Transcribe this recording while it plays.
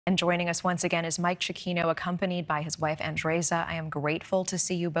And joining us once again is Mike Cicchino, accompanied by his wife, Andresa. I am grateful to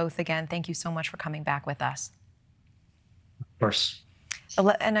see you both again. Thank you so much for coming back with us. Of course.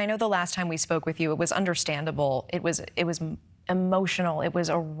 And I know the last time we spoke with you, it was understandable. It was emotional. It was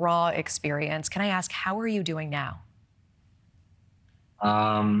a raw experience. Can I ask, how are you doing now?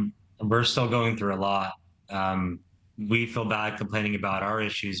 We're still going through a lot. We feel bad complaining about our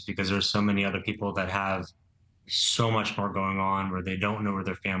issues because there's so many other people that have so much more going on where they don't know where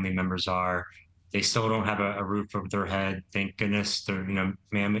their family members are. They still don't have a roof over their head. Thank goodness they're,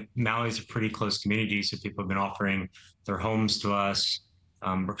 Maui's a pretty close community, so people have been offering their homes to us.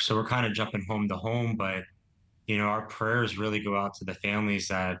 So we're kind of jumping home to home, but our prayers really go out to the families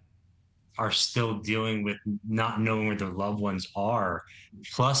that are still dealing with not knowing where their loved ones are,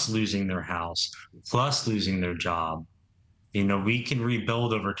 plus losing their house, plus losing their job. We can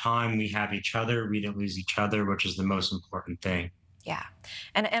rebuild over time. We have each other. We didn't lose each other, which is the most important thing. Yeah,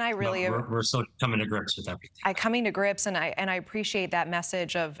 and I really we're still coming to grips with everything. Coming to grips, and I appreciate that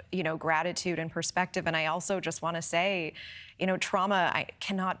message of gratitude and perspective. And I also just want to say, trauma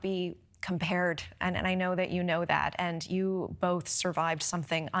cannot be compared, and I know that you know that. And you both survived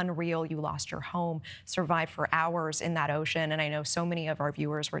something unreal. You lost your home, survived for hours in that ocean, and I know so many of our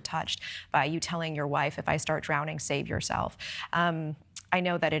viewers were touched by you telling your wife, "If I start drowning, save yourself." I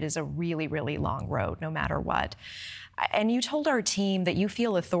know that it is a really, really long road, no matter what. And you told our team that you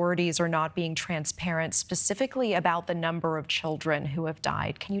feel authorities are not being transparent, specifically about the number of children who have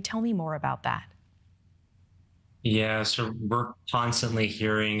died. Can you tell me more about that? Yeah, so we're constantly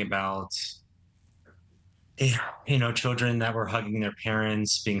hearing about, children that were hugging their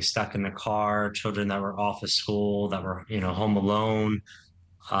parents, being stuck in the car, children that were off of school, that were, home alone.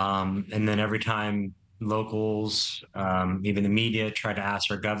 And then every time locals, even the media, try to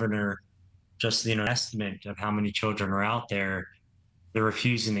ask our governor just estimate of how many children are out there, they're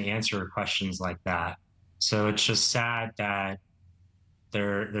refusing to answer questions like that. So it's just sad that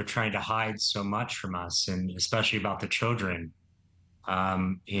they're trying to hide so much from us, and especially about the children.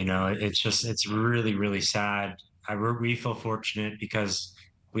 It's really, really sad. We feel fortunate because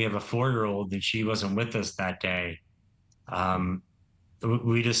we have a 4-year-old and she wasn't with us that day. Um,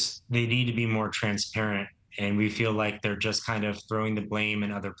 they need to be more transparent, and we feel like they're just kind of throwing the blame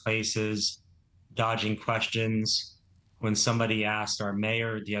in other places, dodging questions. When somebody asked our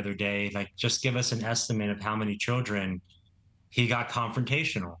mayor the other day, like, just give us an estimate of how many children, he got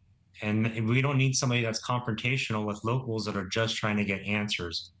confrontational. And we don't need somebody that's confrontational with locals that are just trying to get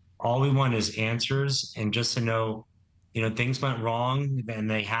answers. All we want is answers, and just to know, things went wrong and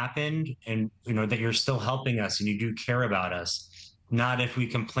they happened, and that you're still helping us and you do care about us. Not if we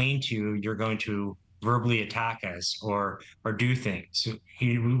complain to you, you're going to verbally attack us or do things.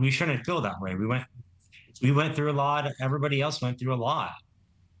 We shouldn't feel that way. We went through a lot. Everybody else went through a lot.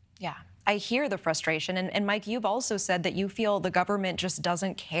 Yeah, I hear the frustration. And Mike, you've also said that you feel the government just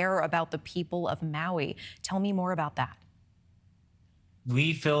doesn't care about the people of Maui. Tell me more about that.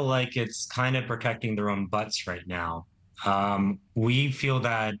 We feel like it's kind of protecting their own butts right now. We feel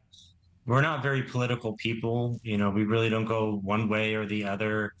that we're not very political people. We really don't go one way or the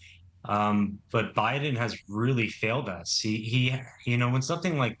other. But Biden has really failed us. When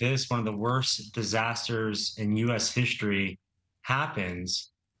something like this, one of the worst disasters in U.S. history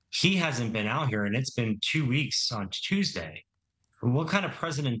happens, he hasn't been out here, and it's been 2 weeks on Tuesday. What kind of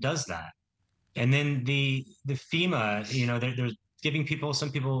president does that? And then the FEMA, they're giving some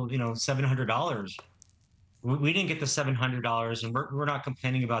people, $700. We didn't get the $700, and we're not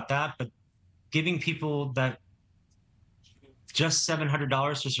complaining about that, but giving people that just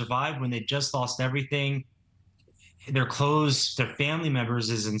 $700 to survive when they just lost everything, their clothes, their family members,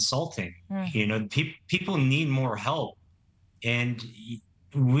 is insulting. People need more help, and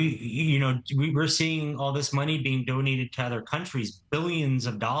we're seeing all this money being donated to other countries, billions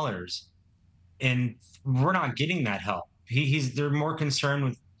of dollars, and we're not getting that help. They're more concerned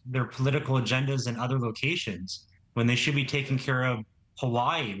with their political agendas in other locations when they should be taking care of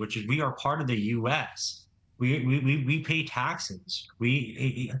Hawaii, which is, we are part of the U.S. We pay taxes.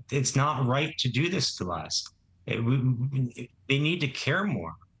 It's not right to do this to us. They need to care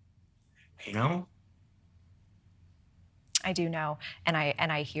more. You know. I do know, and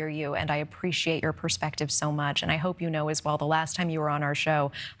I hear you, and I appreciate your perspective so much. And I hope you know as well, the last time you were on our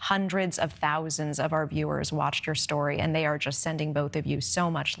show, hundreds of thousands of our viewers watched your story, and they are just sending both of you so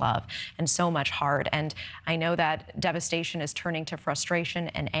much love and so much heart. And I know that devastation is turning to frustration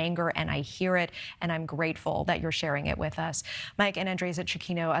and anger, and I hear it, and I'm grateful that you're sharing it with us. Mike and Andresa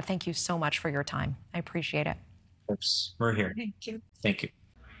Cicchino, thank you so much for your time. I appreciate it. We're here. Thank you. Thank you.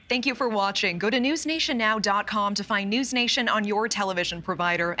 Thank you for watching. Go to newsnationnow.com to find News Nation on your television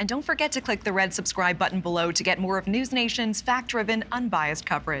provider. And don't forget to click the red subscribe button below to get more of News Nation's fact-driven, unbiased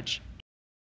coverage.